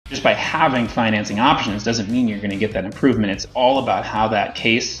Just by having financing options doesn't mean you're going to get that improvement. It's all about how that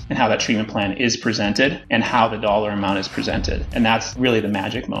case and how that treatment plan is presented and how the dollar amount is presented. And that's really the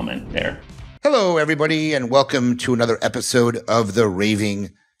magic moment there. Hello, everybody, and welcome to another episode of the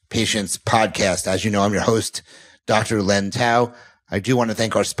Raving Patients Podcast. As you know, I'm your host, Dr. Len Tao. I do want to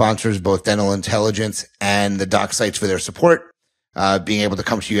thank our sponsors, both Dental Intelligence and the Doc Sites, for their support, being able to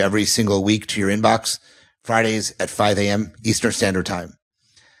come to you every single week to your inbox, Fridays at 5 a.m. Eastern Standard Time.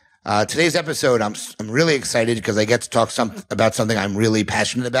 Today's episode, I'm really excited because I get to talk about something I'm really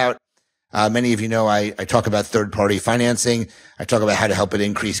passionate about. Many of you know I talk about third-party financing. I talk about how to help it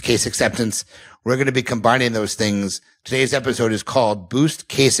increase case acceptance. We're going to be combining those things. Today's episode is called Boost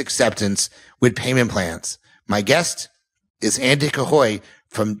Case Acceptance with Payment Plans. My guest is Andy Cahoy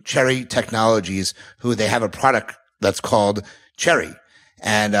from Cherry Technologies, who they have a product that's called Cherry.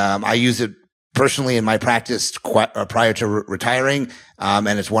 And I use it personally in my practice prior to retiring,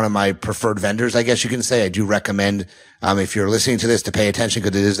 and it's one of my preferred vendors, I guess you can say. I do recommend, if you're listening to this, to pay attention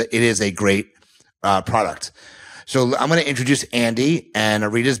because it is a great product. So I'm going to introduce Andy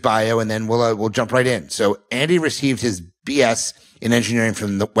and read his bio, and then we'll jump right in. So Andy received his BS in engineering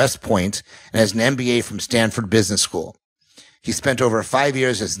from the West Point and has an MBA from Stanford Business School. He spent over 5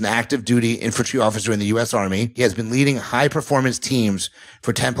 years as an active duty infantry officer in the U.S. Army. He has been leading high performance teams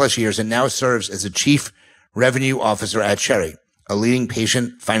for 10 plus years and now serves as a chief revenue officer at Cherry, a leading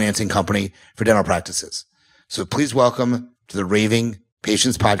patient financing company for dental practices. So please welcome to the Raving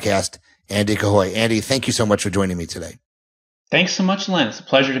Patients Podcast, Andy Cahoy. Andy, thank you so much for joining me today. Thanks so much, Len. It's a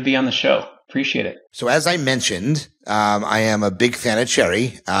pleasure to be on the show. Appreciate it. So as I mentioned, I am a big fan of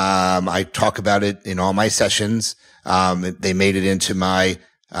Cherry. I talk about it in all my sessions. They made it into my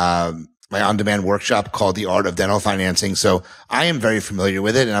on-demand workshop called The Art of Dental Financing. So I am very familiar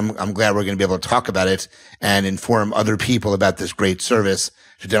with it, and I'm glad we're going to be able to talk about it and inform other people about this great service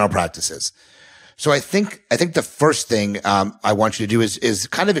to dental practices. So I think the first thing, I want you to do is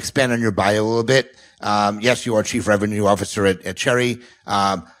kind of expand on your bio a little bit. Yes, you are Chief Revenue Officer at Cherry.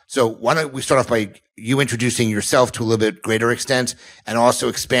 So why don't we start off by you introducing yourself to a little bit greater extent and also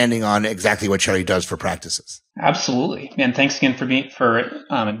expanding on exactly what Cherry does for practices. Absolutely. And thanks again for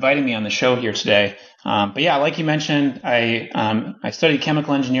inviting me on the show here today. But yeah, like you mentioned, I studied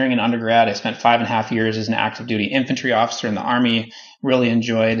chemical engineering in undergrad. I spent 5.5 years as an active duty infantry officer in the Army. Really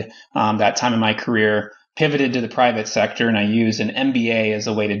enjoyed that time in my career. Pivoted to the private sector, and I used an MBA as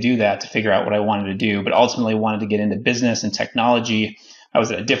a way to do that, to figure out what I wanted to do, but ultimately wanted to get into business and technology. I was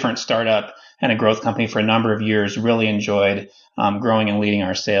at a different startup and a growth company for a number of years. Really enjoyed growing and leading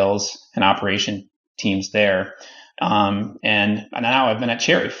our sales and operation teams there. And now I've been at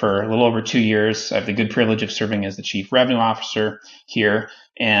Cherry for a little over 2 years. I have the good privilege of serving as the Chief Revenue Officer here.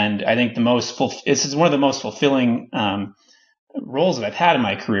 And I think this is one of the most fulfilling roles that I've had in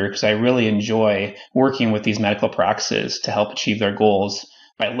my career, because I really enjoy working with these medical practices to help achieve their goals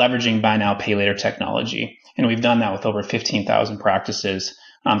by leveraging buy now, pay later technology. And we've done that with over 15,000 practices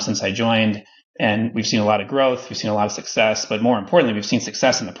since I joined. And we've seen a lot of growth. We've seen a lot of success. But more importantly, we've seen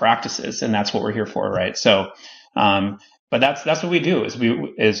success in the practices. And that's what we're here for, right? So, but that's what we do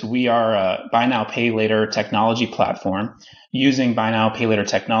is we are a buy now, pay later technology platform using buy now, pay later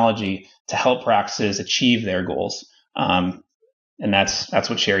technology to help practices achieve their goals. And that's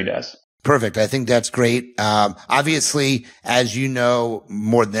what Cherry does. Perfect. I think that's great. Obviously, as you know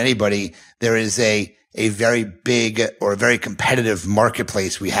more than anybody, there is a very big or a very competitive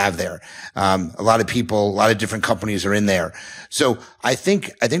marketplace we have there. A lot of people, a lot of different companies are in there. So I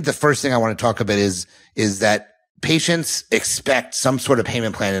think the first thing I want to talk about is that patients expect some sort of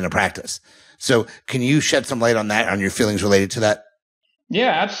payment plan in a practice. So can you shed some light on that, on your feelings related to that? Yeah,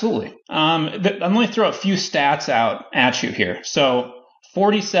 absolutely. I'm going to throw a few stats out at you here. So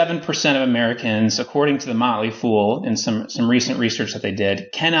 47% of Americans, according to the Motley Fool in some recent research that they did,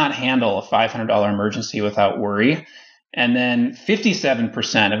 cannot handle a $500 emergency without worry. And then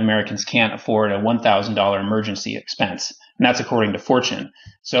 57% of Americans can't afford a $1,000 emergency expense. And that's according to Fortune.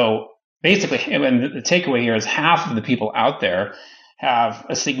 So basically, and the takeaway here is half of the people out there have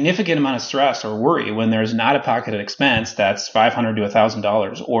a significant amount of stress or worry when there's an out-of-pocket expense that's $500 to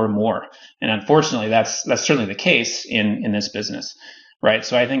 $1,000 or more. And unfortunately, that's certainly the case in this business. Right.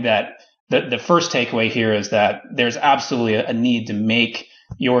 So I think that the first takeaway here is that there's absolutely a need to make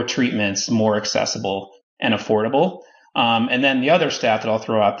your treatments more accessible and affordable. And then the other stat that I'll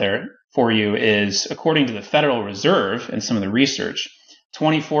throw out there for you is, according to the Federal Reserve and some of the research,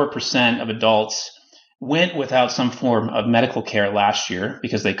 24% of adults went without some form of medical care last year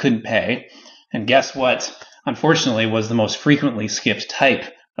because they couldn't pay. And guess what? Unfortunately, was the most frequently skipped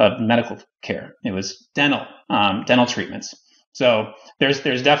type of medical care. It was dental treatments. So there's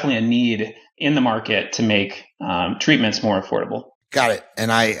definitely a need in the market to make treatments more affordable. Got it.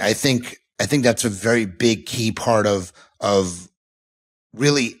 And I think that's a very big key part of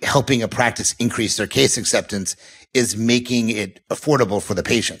really helping a practice increase their case acceptance is making it affordable for the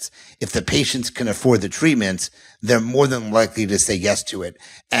patients. If the patients can afford the treatments, they're more than likely to say yes to it.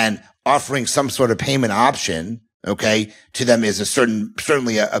 And offering some sort of payment option, okay, to them is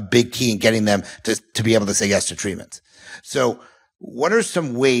certainly a big key in getting them to be able to say yes to treatments. So what are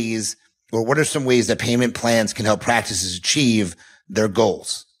some ways that payment plans can help practices achieve their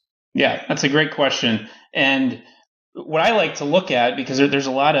goals? Yeah, that's a great question. And what I like to look at, because there's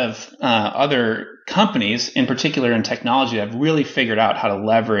a lot of other companies, in particular in technology, that have really figured out how to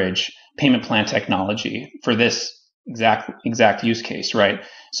leverage payment plan technology for this exact use case, right?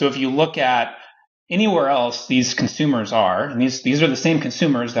 So if you look at anywhere else these consumers are, and these are the same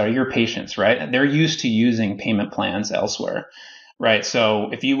consumers that are your patients, right? They're used to using payment plans elsewhere, right? So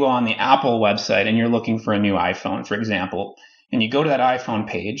if you go on the Apple website and you're looking for a new iPhone, for example, and you go to that iPhone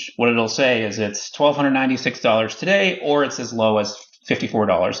page, what it'll say is it's $1,296 today, or it's as low as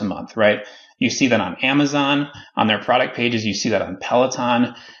 $54 a month, right? You see that on Amazon, on their product pages. You see that on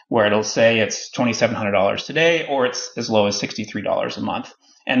Peloton, where it'll say it's $2,700 today, or it's as low as $63 a month.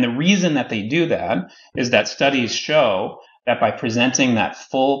 And the reason that they do that is that studies show that by presenting that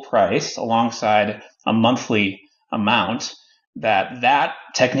full price alongside a monthly amount, that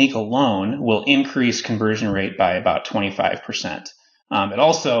technique alone will increase conversion rate by about 25%. It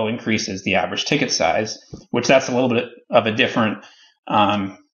also increases the average ticket size, which that's a little bit of a different,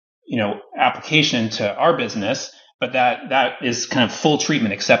 application to our business, but that is kind of full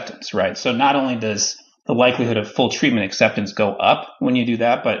treatment acceptance, right? So not only does the likelihood of full treatment acceptance go up when you do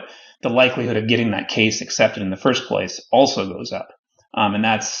that, but the likelihood of getting that case accepted in the first place also goes up. And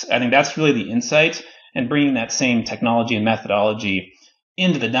I think that's really the insight. And bringing that same technology and methodology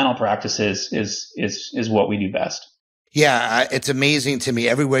into the dental practices is what we do best. Yeah, it's amazing to me.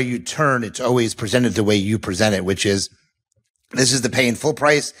 Everywhere you turn, it's always presented the way you present it, which is this is the pay in full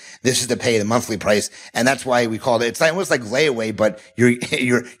price. This is the pay the monthly price. And that's why we call it, it's almost like layaway, but you're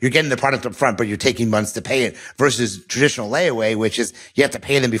getting the product up front, but you're taking months to pay it versus traditional layaway, which is you have to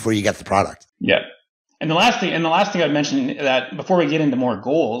pay them before you get the product. Yeah. And the last thing I'd mention that before we get into more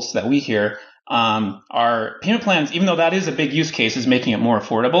goals that we hear, our payment plans, even though that is a big use case, is making it more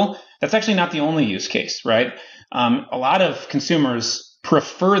affordable. That's actually not the only use case, right? A lot of consumers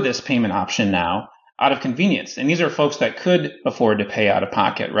prefer this payment option now out of convenience. And these are folks that could afford to pay out of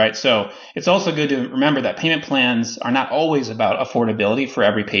pocket, right? So it's also good to remember that payment plans are not always about affordability for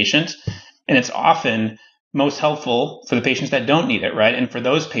every patient. And it's often most helpful for the patients that don't need it, right? And for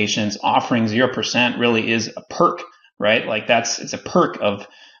those patients, offering 0% really is a perk, right? Like it's a perk of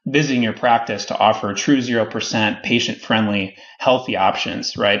visiting your practice to offer true 0% patient-friendly, healthy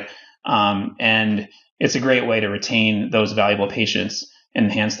options, right? And it's a great way to retain those valuable patients and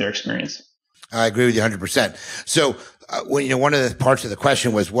enhance their experience. I agree with you 100%. So, one of the parts of the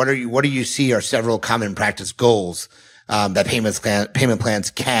question was, what do you see are several common practice goals that payment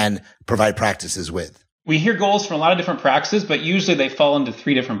plans can provide practices with? We hear goals from a lot of different practices, but usually they fall into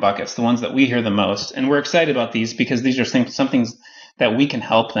 3 different buckets, the ones that we hear the most. And we're excited about these because these are some things that we can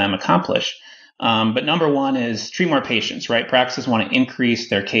help them accomplish. But number one is treat more patients, right? Practices want to increase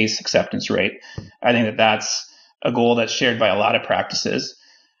their case acceptance rate. I think that's a goal that's shared by a lot of practices.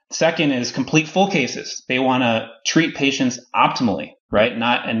 Second is complete full cases. They want to treat patients optimally, right?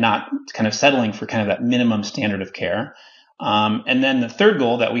 Not kind of settling for kind of that minimum standard of care. And then the third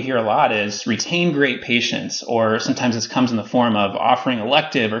goal that we hear a lot is retain great patients, or sometimes this comes in the form of offering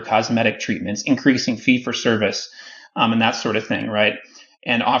elective or cosmetic treatments, increasing fee for service, and that sort of thing, right?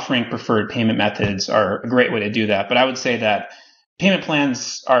 And offering preferred payment methods are a great way to do that. But I would say that payment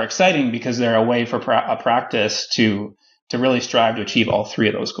plans are exciting because they're a way for a practice to really strive to achieve all 3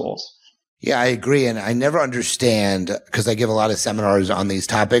 of those goals. Yeah, I agree. And I never understand, because I give a lot of seminars on these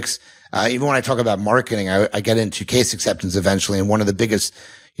topics. Even when I talk about marketing, I get into case acceptance eventually. And one of the biggest,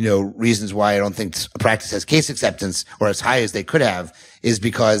 reasons why I don't think a practice has case acceptance or as high as they could have is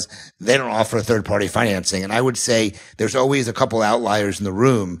because they don't offer third party financing. And I would say there's always a couple outliers in the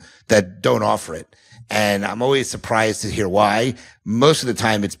room that don't offer it. And I'm always surprised to hear why. Most of the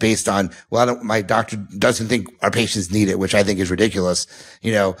time it's based on, my doctor doesn't think our patients need it, which I think is ridiculous,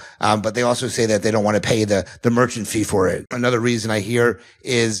 but they also say that they don't want to pay the merchant fee for it. Another reason I hear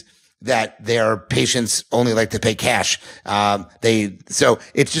is that their patients only like to pay cash. So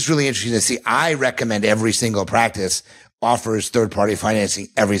it's just really interesting to see. I recommend every single practice offers third-party financing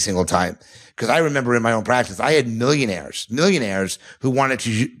every single time. Because I remember in my own practice, I had millionaires who wanted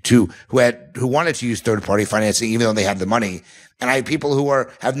to use third-party financing, even though they had the money. And I had people who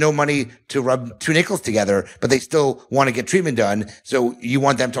have no money to rub two nickels together, but they still want to get treatment done. So you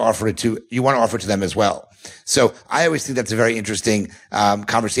want to offer it to them as well. So I always think that's a very interesting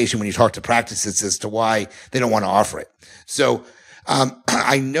conversation when you talk to practices as to why they don't want to offer it. So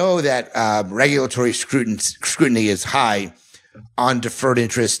I know that regulatory scrutiny is high on deferred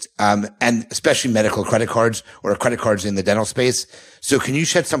interest, and especially medical credit cards or credit cards in the dental space. So can you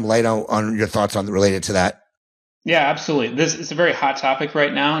shed some light on your thoughts related to that? Yeah, absolutely. This is a very hot topic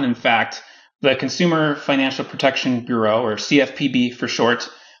right now. And in fact, the Consumer Financial Bureau, or CFPB for short,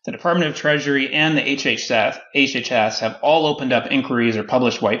 the Department of Treasury and the HHS have all opened up inquiries or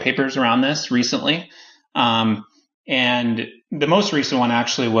published white papers around this recently. And the most recent one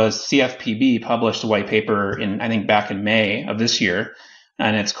actually was CFPB published a white paper I think back in May of this year,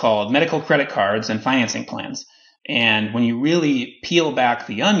 and it's called Medical Credit Cards and Financing Plans. And when you really peel back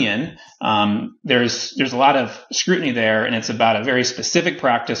the onion, there's a lot of scrutiny there, and it's about a very specific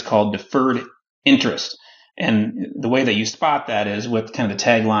practice called deferred interest. And the way that you spot that is with kind of the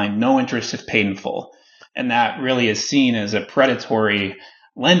tagline, no interest if paid in full. And that really is seen as a predatory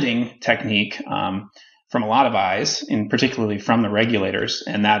lending technique from a lot of eyes, and particularly from the regulators.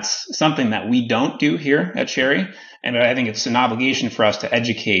 And that's something that we don't do here at Cherry. And I think it's an obligation for us to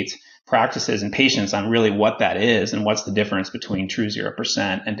educate practices and patients on really what that is and what's the difference between true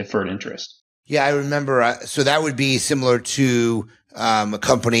 0% and deferred interest. Yeah, I remember. So that would be similar to a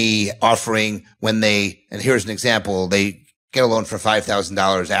company offering and here's an example, they get a loan for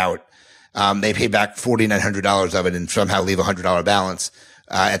 $5,000 out. They pay back $4,900 of it and somehow leave $100 balance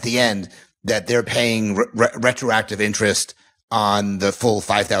at the end, that they're paying retroactive interest on the full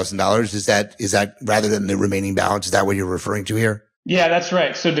 $5,000. Is that rather than the remaining balance? Is that what you're referring to here? Yeah, that's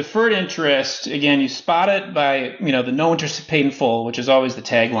right. So deferred interest, again, you spot it by, the no interest if paid in full, which is always the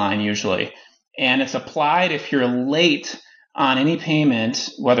tagline usually. And it's applied if you're late on any payment,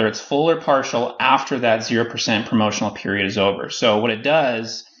 whether it's full or partial, after that 0% promotional period is over. So what it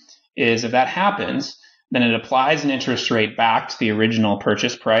does is if that happens, then it applies an interest rate back to the original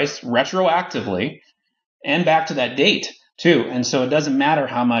purchase price retroactively and back to that date too. And so it doesn't matter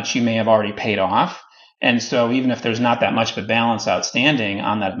how much you may have already paid off. And so even if there's not that much of a balance outstanding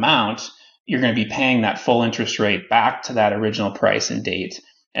on that amount, you're going to be paying that full interest rate back to that original price and date.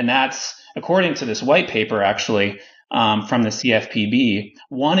 And that's, according to this white paper, actually, from the CFPB,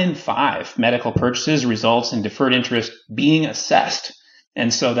 1 in 5 medical purchases results in deferred interest being assessed.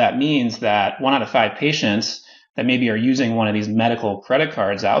 And so that means that 1 out of 5 patients that maybe are using one of these medical credit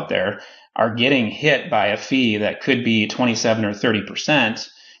cards out there are getting hit by a fee that could be 27 or 30%,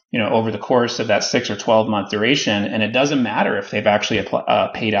 over the course of that 6 or 12 month duration. And it doesn't matter if they've actually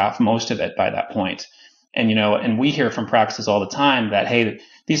paid off most of it by that point. And, and we hear from practices all the time that, hey,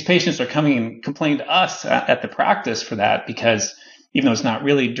 these patients are coming and complaining to us at the practice for that, because even though it's not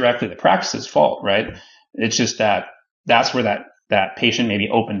really directly the practice's fault, right? It's just that's where that patient maybe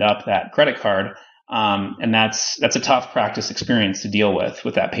opened up that credit card. And that's a tough practice experience to deal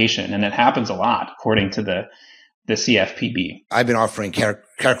with that patient. And it happens a lot, according to the CFPB. I've been offering care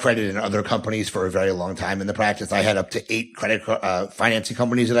credit in other companies for a very long time in the practice. I had up to 8 credit financing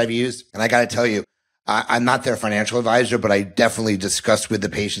companies that I've used. And I got to tell you, I'm not their financial advisor, but I definitely discussed with the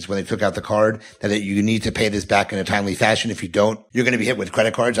patients when they took out the card that you need to pay this back in a timely fashion. If you don't, you're going to be hit with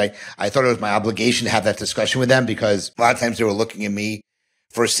credit cards. I thought it was my obligation to have that discussion with them, because a lot of times they were looking at me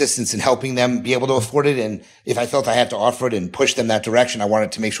for assistance in helping them be able to afford it. And if I felt I had to offer it and push them that direction, I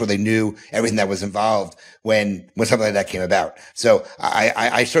wanted to make sure they knew everything that was involved when something like that came about. So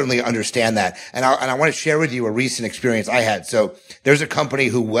I certainly understand that. And I want to share with you a recent experience I had. So there's a company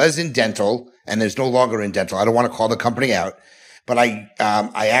who was in dental and is no longer in dental. I don't want to call the company out, but I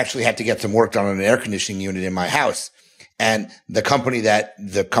actually had to get some work done on an air conditioning unit in my house. And the company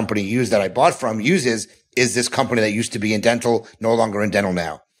used that I bought from is this company that used to be in dental, no longer in dental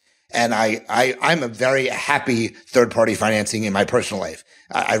now. And I'm a very happy third-party financing in my personal life.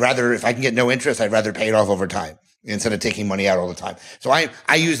 If I can get no interest, I'd rather pay it off over time instead of taking money out all the time. So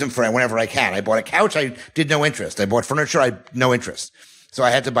I use them for whenever I can. I bought a couch, I did no interest. I bought furniture, no interest. So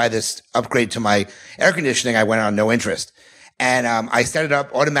I had to buy this upgrade to my air conditioning. I went on no interest. And I set it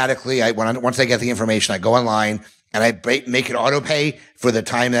up automatically. Once I get the information, I go online and I make it auto pay for the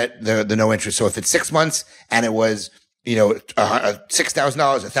time that the no interest. So if it's 6 months and it was, $6,000,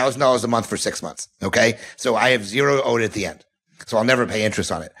 $1,000 a month for 6 months. Okay. So I have 0 owed at the end. So I'll never pay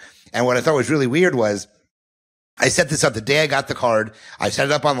interest on it. And what I thought was really weird was I set this up the day I got the card. I set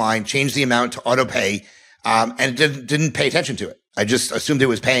it up online, changed the amount to auto pay. and didn't pay attention to it. I just assumed it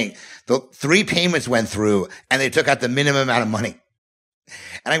was paying. The 3 payments went through and they took out the minimum amount of money.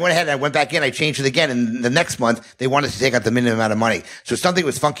 And I went ahead and I went back in, I changed it again. And the next month they wanted to take out the minimum amount of money. So something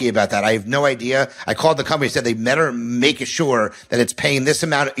was funky about that. I have no idea. I called the company, said they better make sure that it's paying this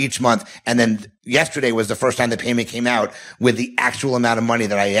amount each month. And then yesterday was the first time the payment came out with the actual amount of money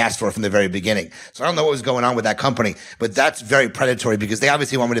that I asked for from the very beginning. So I don't know what was going on with that company, but that's very predatory because they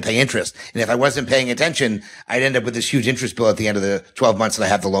obviously want me to pay interest. And if I wasn't paying attention, I'd end up with this huge interest bill at the end of the 12 months that I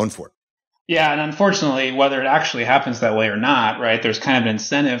have the loan for. Yeah, and unfortunately, whether it actually happens that way or not, right, there's kind of an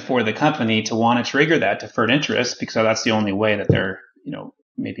incentive for the company to want to trigger that deferred interest because that's the only way that they're,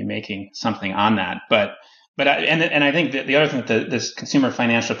 maybe making something on that. But I think that the other thing that this Consumer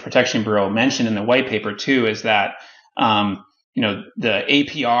Financial Protection Bureau mentioned in the white paper too is that, the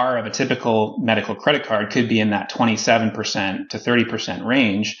APR of a typical medical credit card could be in that 27% to 30%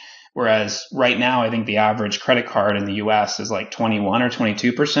 range. Whereas right now, I think the average credit card in the US is like 21 or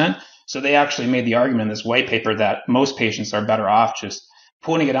 22%. So they actually made the argument in this white paper that most patients are better off just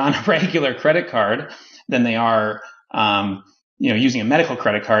putting it on a regular credit card than they are, using a medical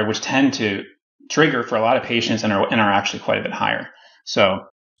credit card, which tend to trigger for a lot of patients and are actually quite a bit higher. So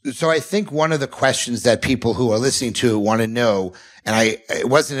I think one of the questions that people who are listening to want to know, and it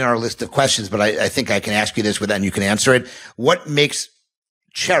wasn't in our list of questions, but I think I can ask you this with that and you can answer it. What makes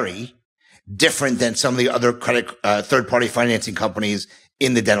Cherry different than some of the other third-party financing companies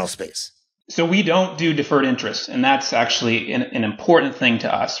in the dental space? So we don't do deferred interest, and that's actually an important thing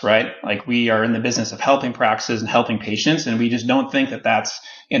to us, right? Like we are in the business of helping practices and helping patients, and we just don't think that that's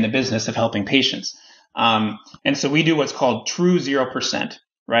in the business of helping patients. And so we do what's called true 0%,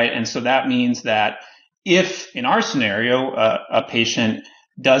 right? And so that means that if in our scenario, a patient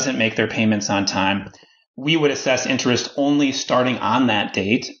doesn't make their payments on time, we would assess interest only starting on that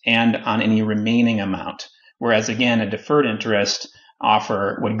date and on any remaining amount. Whereas again, a deferred interest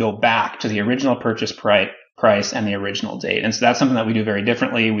offer would go back to the original purchase price and the original date. And so that's something that we do very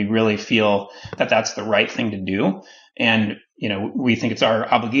differently. We really feel that that's the right thing to do. And, we think it's our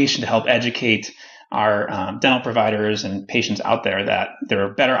obligation to help educate our dental providers and patients out there that there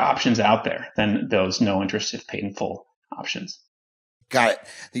are better options out there than those no interest if paid in full options. Got it.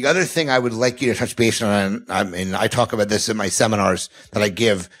 The other thing I would like you to touch base on, I talk about this in my seminars that I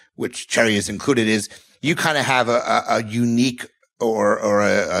give, which Cherry is included, is you kind of have a unique or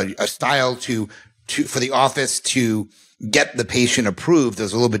a style for the office to get the patient approved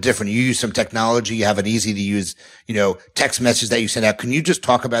is a little bit different. You use some technology. You have an easy to use, text message that you send out. Can you just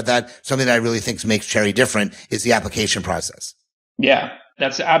talk about that? Something that I really think makes Cherry different is the application process. Yeah,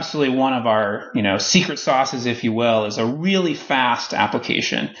 that's absolutely one of our, secret sauces, if you will, is a really fast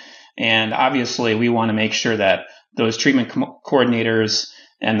application. And obviously we want to make sure that those treatment coordinators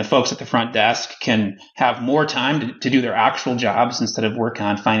and the folks at the front desk can have more time to do their actual jobs instead of work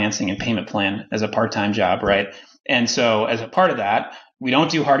on financing and payment plan as a part-time job, right? And so as a part of that, we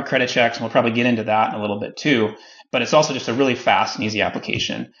don't do hard credit checks, and we'll probably get into that in a little bit too, but it's also just a really fast and easy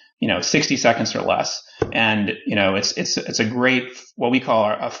application, 60 seconds or less. And, it's a great, what we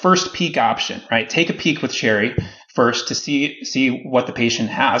call a first peek option, right? Take a peek with Cherry first to see what the patient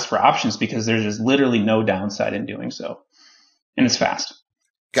has for options, because there's just literally no downside in doing so. And it's fast.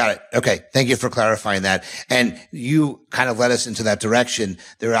 Got it. Okay. Thank you for clarifying that. And you kind of led us into that direction.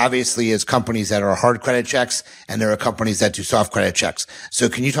 There obviously is companies that are hard credit checks and there are companies that do soft credit checks. So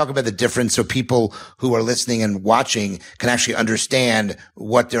can you talk about the difference so people who are listening and watching can actually understand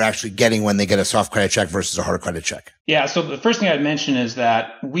what they're actually getting when they get a soft credit check versus a hard credit check? Yeah. So the first thing I'd mention is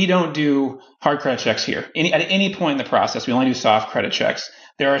that we don't do hard credit checks here. At any point in the process, we only do soft credit checks.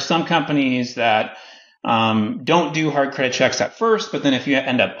 There are some companies that don't do hard credit checks at first, but then if you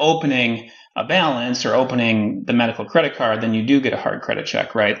end up opening a balance or opening the medical credit card, then you do get a hard credit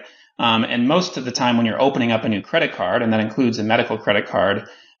check, right? And most of the time when you're opening up a new credit card, and that includes a medical credit card,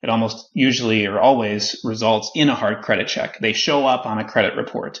 it almost usually or always results in a hard credit check. They show up on a credit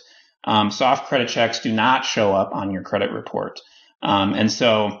report. Soft credit checks do not show up on your credit report. And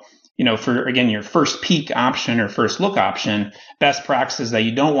so for, again, your first peek option or first look option, best practice is that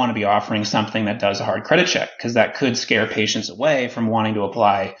you don't want to be offering something that does a hard credit check, because that could scare patients away from wanting to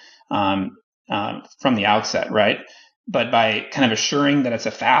apply from the outset, right? But by kind of assuring that it's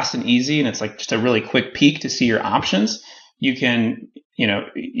a fast and easy and it's like just a really quick peek to see your options, we can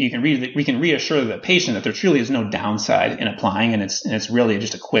reassure the patient that there truly is no downside in applying, and it's really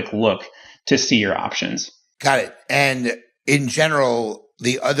just a quick look to see your options. Got it. And in general,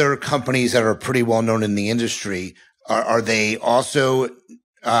 the other companies that are pretty well known in the industry, are they also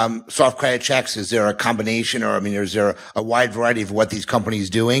soft credit checks? Is there a combination, or is there a wide variety of what these companies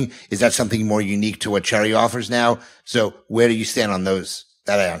doing? Is that something more unique to what Cherry offers now? So where do you stand on that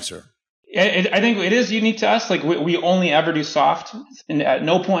answer? I think it is unique to us. Like we only ever do soft, and at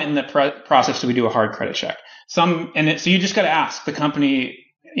no point in the process do we do a hard credit check. So you just got to ask the company,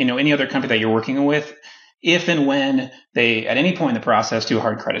 any other company that you're working with, if and when they at any point in the process do a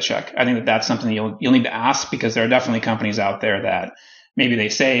hard credit check. I think that's something that you'll need to ask, because there are definitely companies out there that maybe they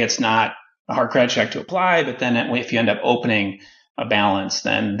say it's not a hard credit check to apply, but then if you end up opening a balance,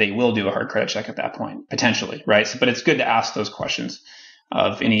 then they will do a hard credit check at that point, potentially, right? So, but it's good to ask those questions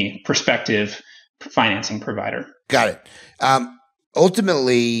of any prospective financing provider. Got it.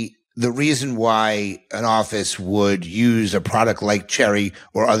 Ultimately, the reason why an office would use a product like Cherry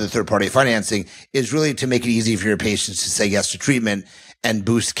or other third-party financing is really to make it easy for your patients to say yes to treatment and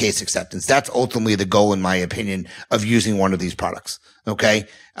boost case acceptance. That's ultimately the goal, in my opinion, of using one of these products. Okay.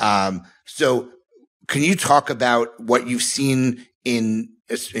 So can you talk about what you've seen in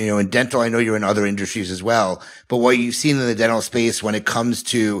dental? I know you're in other industries as well, but what you've seen in the dental space when it comes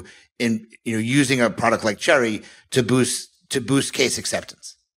to using a product like Cherry to boost case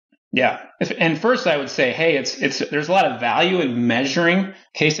acceptance. Yeah. And first I would say, hey, there's a lot of value in measuring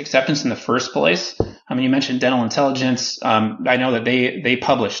case acceptance in the first place. You mentioned Dental Intelligence. I know that they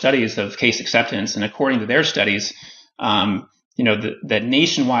publish studies of case acceptance, and according to their studies, the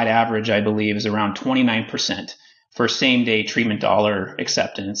nationwide average, I believe, is around 29% for same day treatment dollar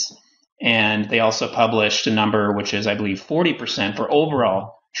acceptance. And they also published a number, which is, I believe, 40% for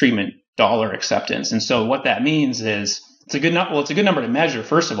overall treatment dollar acceptance. And so what that means is it's a good number to measure,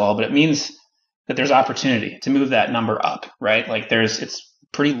 first of all, but it means that there's opportunity to move that number up, right? Like it's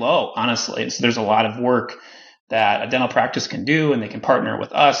pretty low, honestly. So there's a lot of work that a dental practice can do, and they can partner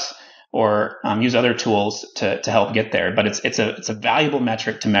with us or use other tools to help get there. But it's a valuable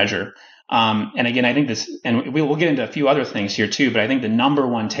metric to measure. And again, I think this, and we'll get into a few other things here too, but I think the number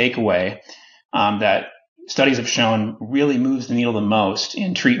one takeaway that studies have shown really moves the needle the most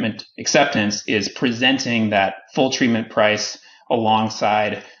in treatment acceptance is presenting that full treatment price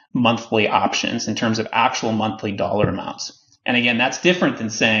alongside monthly options in terms of actual monthly dollar amounts. And again, that's different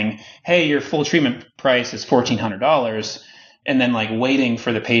than saying, hey, your full treatment price is $1,400, and then like waiting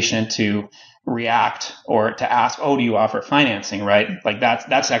for the patient to react or to ask, oh, do you offer financing, right? Like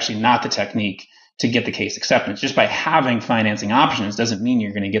that's actually not the technique to get the case acceptance. Just by having financing options doesn't mean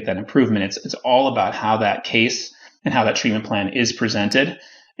you're going to get that improvement. It's all about how that case and how that treatment plan is presented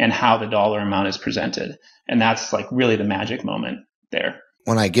and how the dollar amount is presented. And that's like really the magic moment there.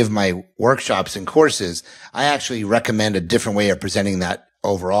 When I give my workshops and courses, I actually recommend a different way of presenting that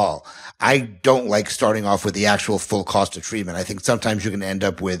overall. I don't like starting off with the actual full cost of treatment. I think sometimes you're going to end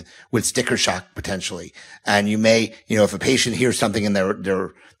up with sticker shock potentially. And you may, if a patient hears something and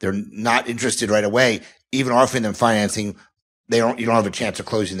they're not interested right away, even offering them financing, you don't have a chance of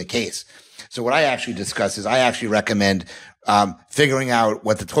closing the case. So what I actually discuss is I actually recommend figuring out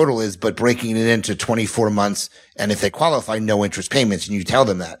what the total is, but breaking it into 24 months. And if they qualify, no interest payments. And you tell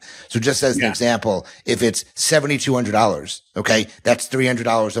them that. So just as an example, if it's $7,200, okay, that's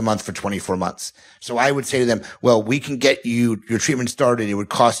 $300 a month for 24 months. So I would say to them, well, we can get you your treatment started. It would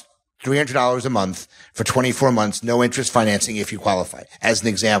cost $300 a month for 24 months, no interest financing if you qualify, as an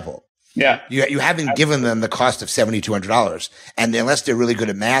example. Yeah. You haven't given them the cost of $7,200. And unless they're really good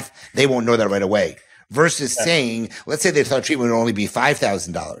at math, they won't know that right away. Versus saying, let's say they thought treatment would only be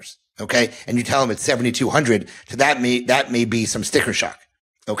 $5,000. Okay. And you tell them it's $7,200. So that may be some sticker shock.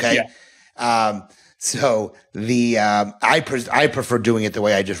 Okay. Yeah. So I prefer doing it the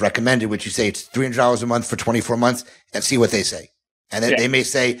way I just recommended, which you say it's $300 a month for 24 months and see what they say. And then they may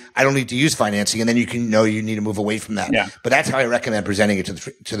say, I don't need to use financing. And then you can know you need to move away from that. Yeah. But that's how I recommend presenting it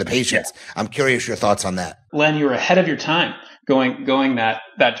to the patients. Yeah. I'm curious your thoughts on that. Len, you were ahead of your time going that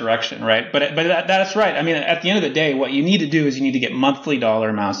direction, right? But that's right. I mean, at the end of the day, what you need to do is you need to get monthly dollar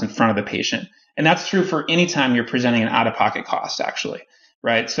amounts in front of the patient. And that's true for any time you're presenting an out-of-pocket cost, actually,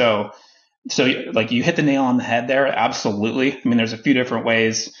 right? So like you hit the nail on the head there. Absolutely. I mean, there's a few different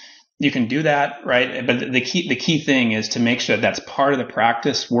ways you can do that, right? But the key thing is to make sure that's part of the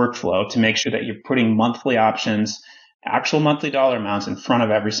practice workflow, to make sure that you're putting monthly options, actual monthly dollar amounts in front of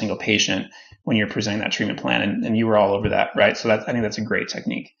every single patient when you're presenting that treatment plan. And you were all over that, right? So I think that's a great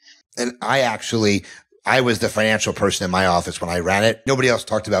technique. And I was the financial person in my office when I ran it. Nobody else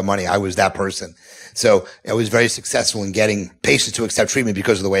talked about money. I was that person. So I was very successful in getting patients to accept treatment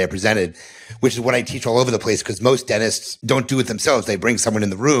because of the way I presented, which is what I teach all over the place, because most dentists don't do it themselves. They bring someone in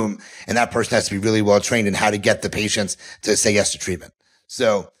the room, and that person has to be really well trained in how to get the patients to say yes to treatment.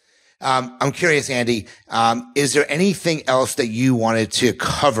 So I'm curious, Andy, is there anything else that you wanted to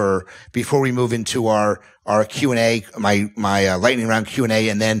cover before we move into our Q&A, my lightning round Q&A,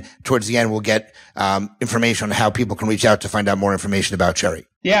 and then towards the end we'll get information on how people can reach out to find out more information about Cherry?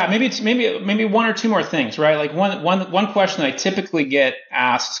 Yeah, maybe one or two more things, right? Like one question that I typically get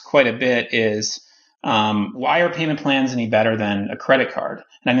asked quite a bit is, why are payment plans any better than a credit card?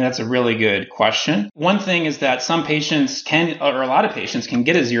 And I think that's a really good question. One thing is that some patients or a lot of patients can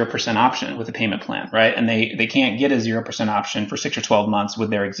get a 0% option with a payment plan, right? And they can't get a 0% option for 6 or 12 months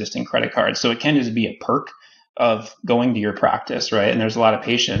with their existing credit card. So it can just be a perk of going to your practice, right? And there's a lot of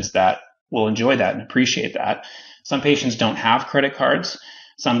patients that will enjoy that and appreciate that. Some patients don't have credit cards.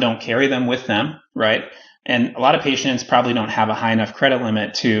 Some don't carry them with them, right? And a lot of patients probably don't have a high enough credit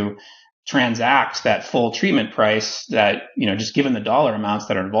limit to transact that full treatment price that, just given the dollar amounts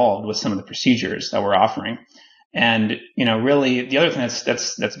that are involved with some of the procedures that we're offering. And, really the other thing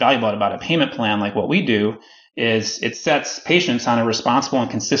that's valuable about a payment plan like what we do is it sets patients on a responsible and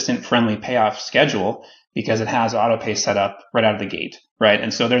consistent friendly payoff schedule because it has auto pay set up right out of the gate, right?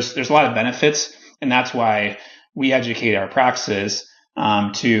 And so there's a lot of benefits, and that's why we educate our practices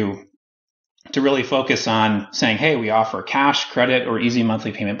to really focus on saying, hey, we offer cash, credit, or easy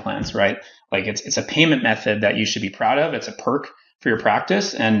monthly payment plans, right? Like it's a payment method that you should be proud of. It's a perk for your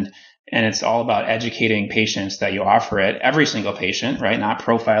practice, and it's all about educating patients that you offer it, every single patient, right? Not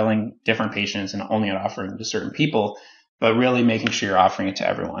profiling different patients and only offering to certain people, but really making sure you're offering it to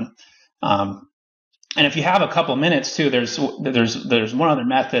everyone. And if you have a couple minutes too, there's one other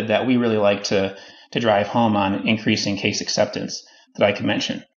method that we really like to drive home on increasing case acceptance that I can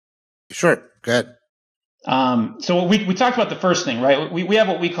mention. Sure. Go ahead. So we talked about the first thing, right? We have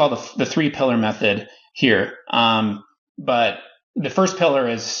what we call the 3-pillar method here. But the first pillar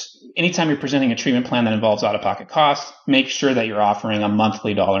is anytime you're presenting a treatment plan that involves out-of-pocket costs, make sure that you're offering a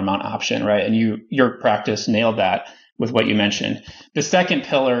monthly dollar amount option, right? And your practice nailed that with what you mentioned. The second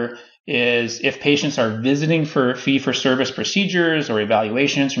pillar is if patients are visiting for fee-for-service procedures or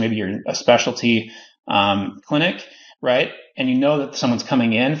evaluations, or maybe you're a specialty clinic, right? And you know that someone's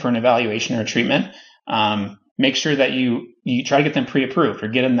coming in for an evaluation or a treatment, make sure that you try to get them pre-approved or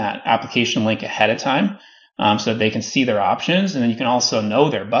get them that application link ahead of time so that they can see their options. And then you can also know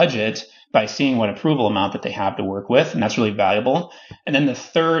their budget by seeing what approval amount that they have to work with. And that's really valuable. And then the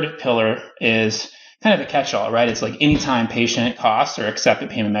third pillar is kind of the catch-all, right? It's like anytime patient costs or accepted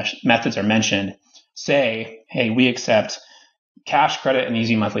payment methods are mentioned, say, hey, we accept cash, credit, and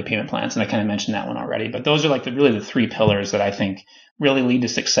easy monthly payment plans. And I kind of mentioned that one already. But those are like really the 3 pillars that I think really lead to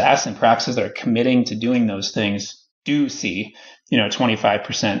success, and practices that are committing to doing those things do see,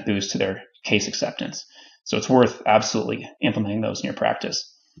 25% boost to their case acceptance. So it's worth absolutely implementing those in your practice.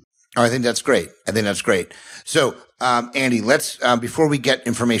 Oh, I think that's great. So, Andy, let's, before we get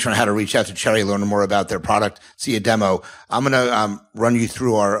information on how to reach out to Cherry, learn more about their product, see a demo, I'm going to run you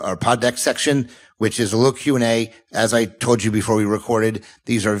through our pod deck section, which is a little Q&A. As I told you before we recorded,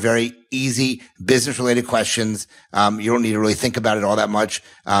 these are very easy business related questions. You don't need to really think about it all that much.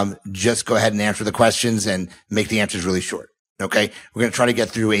 Just go ahead and answer the questions and make the answers really short. Okay. We're going to try to get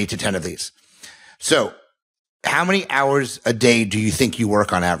through 8 to 10 of these. So how many hours a day do you think you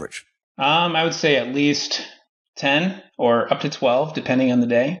work on average? I would say at least 10 or up to 12, depending on the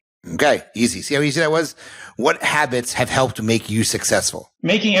day. Okay. Easy. See how easy that was? What habits have helped make you successful?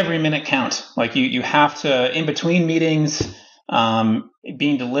 Making every minute count. Like you have to, in between meetings,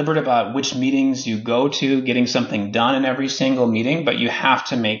 being deliberate about which meetings you go to, getting something done in every single meeting, but you have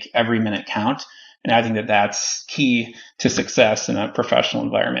to make every minute count. And I think that that's key to success in a professional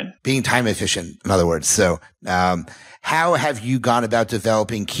environment. Being time efficient, in other words. So, how have you gone about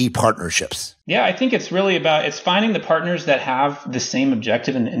developing key partnerships? Yeah, I think it's really about, it's finding the partners that have the same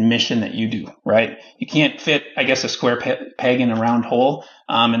objective and mission that you do, right? You can't fit, I guess, a square peg in a round hole.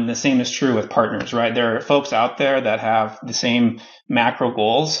 And the same is true with partners, right? There are folks out there that have the same macro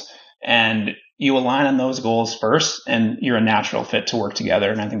goals, and you align on those goals first, and you're a natural fit to work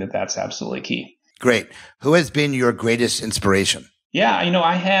together. And I think that that's absolutely key. Great. Who has been your greatest inspiration? Yeah,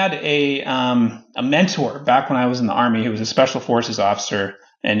 I had a mentor back when I was in the Army who was a special forces officer,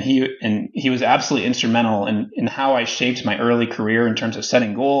 and he was absolutely instrumental in how I shaped my early career in terms of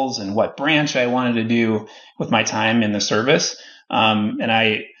setting goals and what branch I wanted to do with my time in the service. And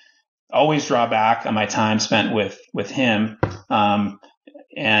I always draw back on my time spent with him. And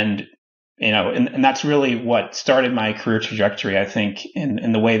that's really what started my career trajectory, I think,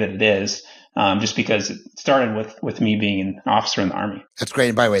 in the way that it is. Just because it started with me being an officer in the Army. That's great.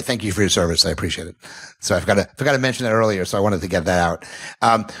 And by the way, thank you for your service. I appreciate it. So I forgot to mention that earlier, so I wanted to get that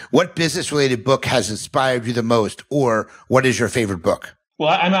out. What business related book has inspired you the most, or what is your favorite book?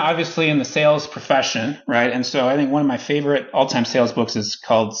 Well, I'm obviously in the sales profession, right? And so I think one of my favorite all-time sales books is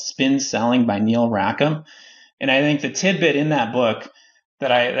called Spin Selling by Neil Rackham. And I think the tidbit in that book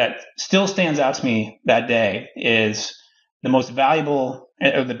that still stands out to me that day is the most valuable,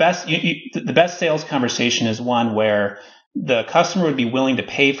 or the best sales conversation is one where the customer would be willing to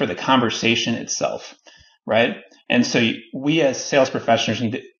pay for the conversation itself, right? And so we as sales professionals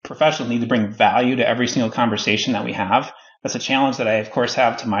need to bring value to every single conversation that we have. That's a challenge that I, of course,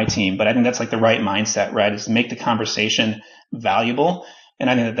 have to my team, but I think that's like the right mindset, right? Is to make the conversation valuable. And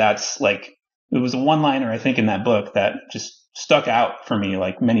I think that's like, it was a one-liner, I think, in that book that just stuck out for me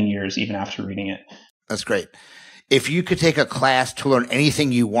like many years, even after reading it. That's great. If you could take a class to learn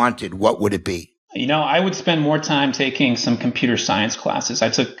anything you wanted, what would it be? I would spend more time taking some computer science classes. I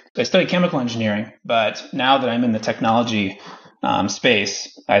studied chemical engineering, but now that I'm in the technology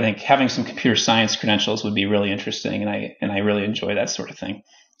space, I think having some computer science credentials would be really interesting, and I really enjoy that sort of thing.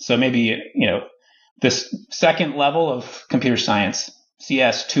 So maybe this second level of computer science,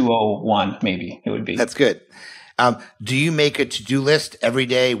 CS 201, maybe it would be. That's good. Do you make a to-do list every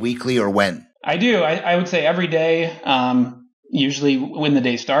day, weekly, or when? I do. I would say every day. Usually when the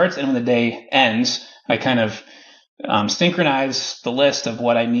day starts and when the day ends, I kind of synchronize the list of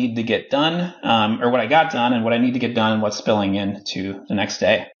what I need to get done, or what I got done and what I need to get done and what's spilling into the next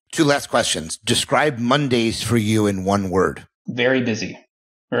day. 2 last questions. Describe Mondays for you in 1 word. Very busy.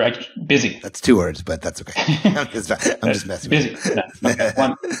 Or busy. That's 2 words, but that's okay. I'm just messing busy. with you. Okay.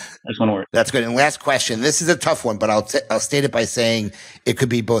 There's 1 word. That's good. And last question. This is a tough one, but I'll state it by saying it could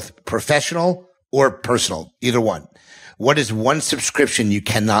be both professional or personal, either one. What is one subscription you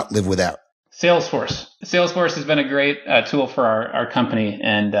cannot live without? Salesforce. Salesforce has been a great tool for our company,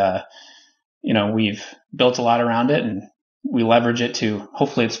 and we've built a lot around it, and we leverage it to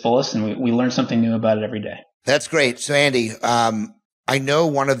hopefully its fullest, and we learn something new about it every day. That's great. So, Andy, I know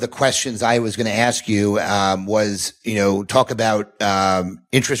one of the questions I was going to ask you was, talk about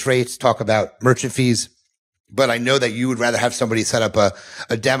interest rates, talk about merchant fees. But I know that you would rather have somebody set up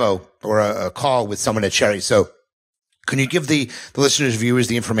a demo or a call with someone at Cherry. So can you give the listeners, viewers,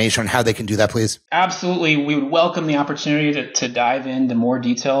 the information on how they can do that, please? Absolutely. We would welcome the opportunity to dive into more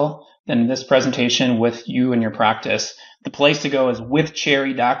detail than this presentation with you and your practice. The place to go is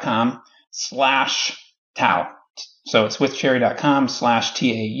withcherry.com/TAU. So it's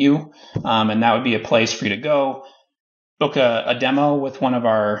withcherry.com/TAU. And that would be a place for you to go book a demo with one of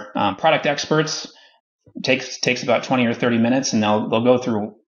our product experts. Takes about 20 or 30 minutes, and they'll go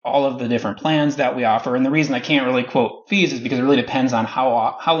through all of the different plans that we offer. And the reason I can't really quote fees is because it really depends on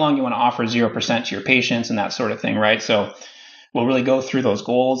how long you want to offer 0% to your patients and that sort of thing, right? So we'll really go through those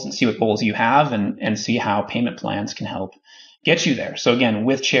goals and see what goals you have and see how payment plans can help get you there. So again,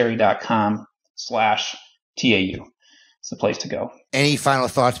 withcherry.com/TAU. It's the place to go. Any final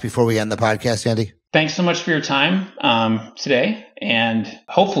thoughts before we end the podcast, Andy? Thanks so much for your time today, and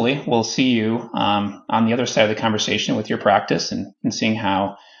hopefully we'll see you on the other side of the conversation with your practice and seeing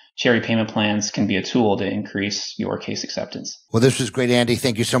how Cherry payment plans can be a tool to increase your case acceptance. Well, this was great, Andy.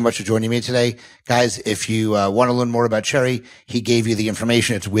 Thank you so much for joining me today. Guys, if you want to learn more about Cherry, he gave you the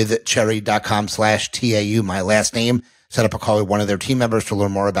information. It's withcherry.com/TAU, my last name. Set up a call with one of their team members to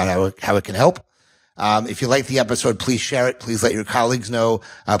learn more about how it can help. If you like the episode, please share it. Please let your colleagues know.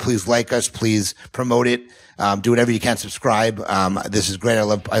 Please like us. Please promote it. Do whatever you can. Subscribe. This is great.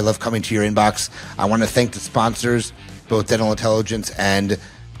 I love coming to your inbox. I want to thank the sponsors, both Dental Intelligence and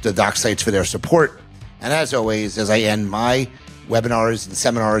the doc sites, for their support. And as always, as I end my webinars and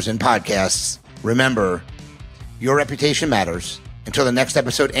seminars and podcasts, remember, your reputation matters. Until the next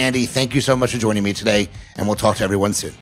episode, Andy, thank you so much for joining me today, and we'll talk to everyone soon.